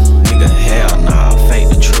 Nigga, hell nah, fake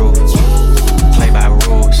the truth. Play by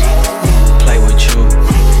rules, play with you.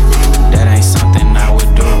 That ain't something I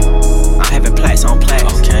would do. I'm having plaques on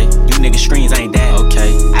plaques. Okay. You niggas screens ain't that.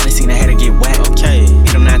 Okay. I done seen a header get whacked. Okay.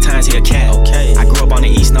 Hit him 9 times, he a cat. Okay. I grew up on the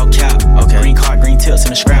east, no cap. Okay. Green card, green tips in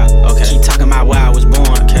the scrap. Okay. Keep talking about where I was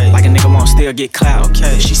born. Okay. Like a nigga won't still get clout.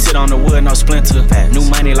 Okay. She sit on the wood, no splinter. Facts. New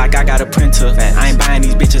money like I got a printer. Facts. I ain't buying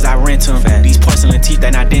these bitches, I rent them. Facts. These porcelain teeth, they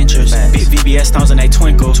not dentures. Facts. Big VVS stones and they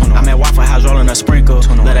twinkle. I'm at Waffle House rolling a sprinkle.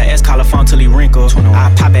 Let a S call a phone till he wrinkle.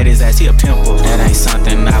 I pop at his ass, he a pimple. That ain't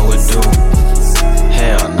something I would do.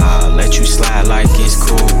 Hell nah, let you slide like it's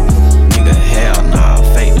cool. Nigga, hell nah,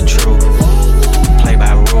 fake the truth. Play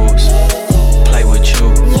by rules, play with you.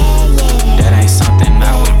 That ain't something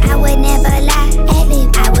I would do. I would never lie,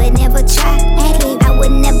 ad-lib. I would never try, ad-lib. I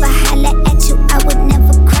would never holler at you, I would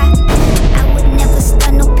never cry. I would never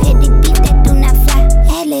start no petty beat that do not fly,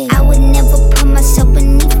 ad-lib. I would never put myself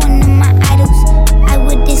beneath one of my idols. I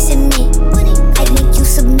wouldn't submit, I make you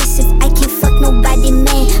submissive. I can't fuck nobody,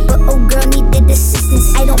 man.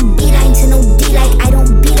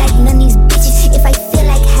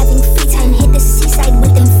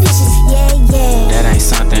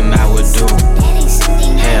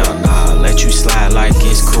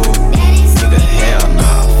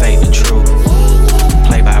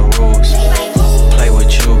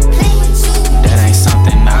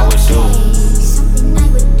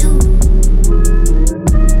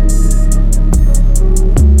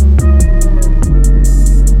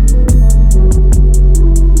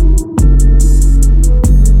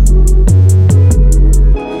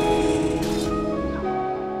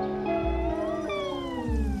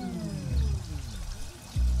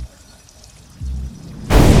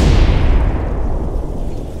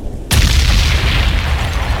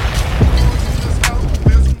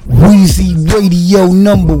 Weezy Radio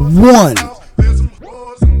 #1.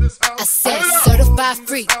 I said certified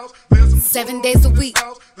free, 7 days a week,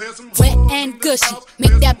 wet and gushy,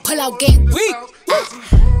 make that pull-out game weak.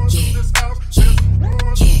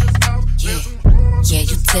 Yeah,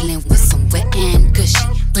 you dealing with some wet and gushy.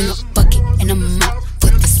 Bring a bucket and a mop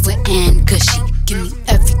for this wet and gushy. Give me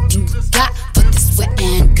everything you got for this wet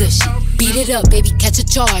and gushy. Beat it up, baby, catch a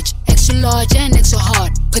charge. Extra large and extra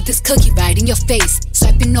hard. Put this cookie right in your face.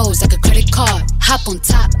 Swipe your nose like a credit card. Hop on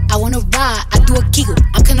top, I wanna ride. I do a giggle,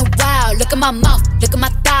 I'm kinda wild. Look at my mouth, look at my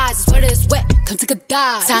thighs. It's wet, it's wet, come take a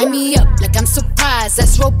dive. Tie me up like I'm surprised,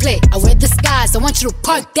 that's roleplay. I wear disguise, I want you to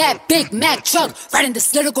park that Big Mac truck right in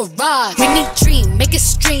this little garage. Make me dream, make it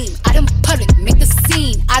stream. I don't public, make a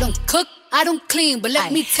scene. I don't cook, I don't clean, but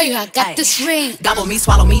let me tell you, I got this ring. Gobble me,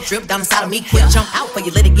 swallow me, drip down inside of me. Quick jump out for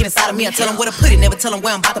you, let it get inside of me. I tell them where to put it, never tell them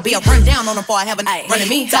where I'm about to be. I run down on them before I have a running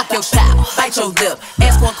me. Talk your style, bite your lip.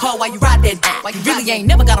 Ask for a call while you ride that dick. Like you really ain't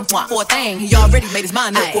never got him for a thing. He already made his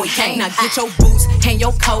mind up before he came. Now get your boots, hang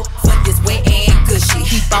your coat for this wet and gushy.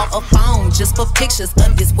 He bought a phone just for pictures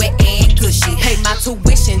of this wet and gushy. Pay my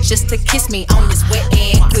tuition just to kiss me on this wet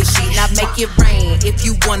and gushy. Now make it rain if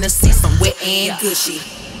you wanna see some wet and gushy.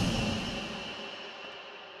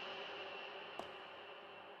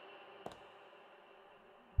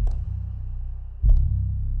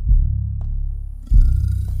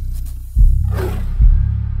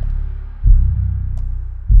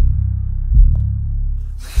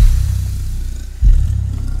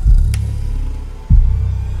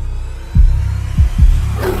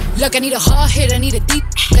 Look, I need a hard hit, I need a deep,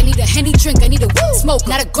 I need a Henny drink, I need a woo smoke,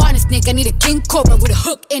 not a garden snake, I need a king cobra with a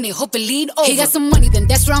hook in it, hope it lean over. He got some money, then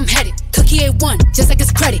that's where I'm headed. Cookie A1, just like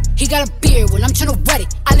his credit. He got a beard, well I'm tryna wet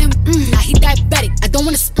it. I let him, now he diabetic. I don't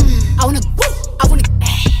wanna, I wanna,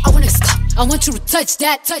 I want you to touch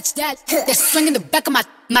that, that swing in the back of my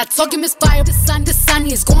talking misfire. The sun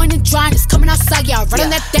is going and drying, it's coming outside, yeah, right on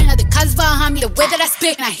that thing, the cuz behind me, the way that I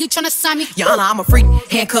spit, and he tryna sign me. Your Honor, I'm a freak,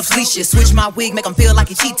 handcuffs, leashes, switch my wig, make him feel like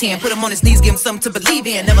he cheating, put him on his knees, give him something to believe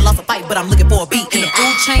in, never lost a fight, but I'm looking for a beat. In the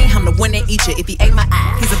food chain, I'm the one that eat you, if he ate my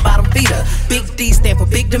eye, he's a bottom feeder. Big D stand for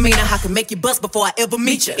big demeanor, I can make you bust before I ever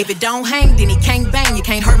meet you. If it don't hang, then he can't bang, you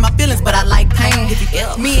can't hurt my feelings, but I like pain. If you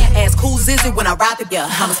ill me and ask who's is it when I ride the yeah,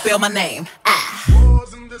 I'ma spell my name.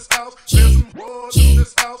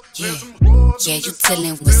 Yeah, you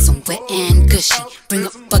dealing with some wet and gushy. Bring a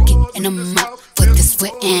bucket and a mop for this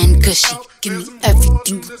wet and gushy. Give me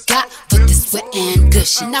everything you got for this wet and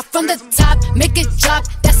gushy. Now from the top, make it drop,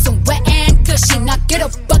 that's some wet and gushy. Now get a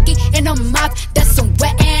bucket and a mop, that's some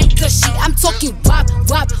wet and gushy. I'm talking wop,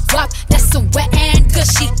 wop, wop, that's some wet and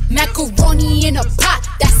gushy. Macaroni in a pot,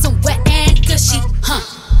 that's some wet and gushy, huh?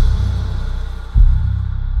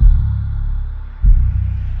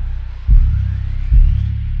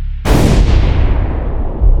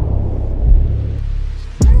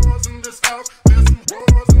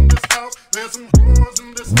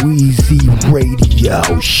 Weezy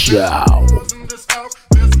Radio Show.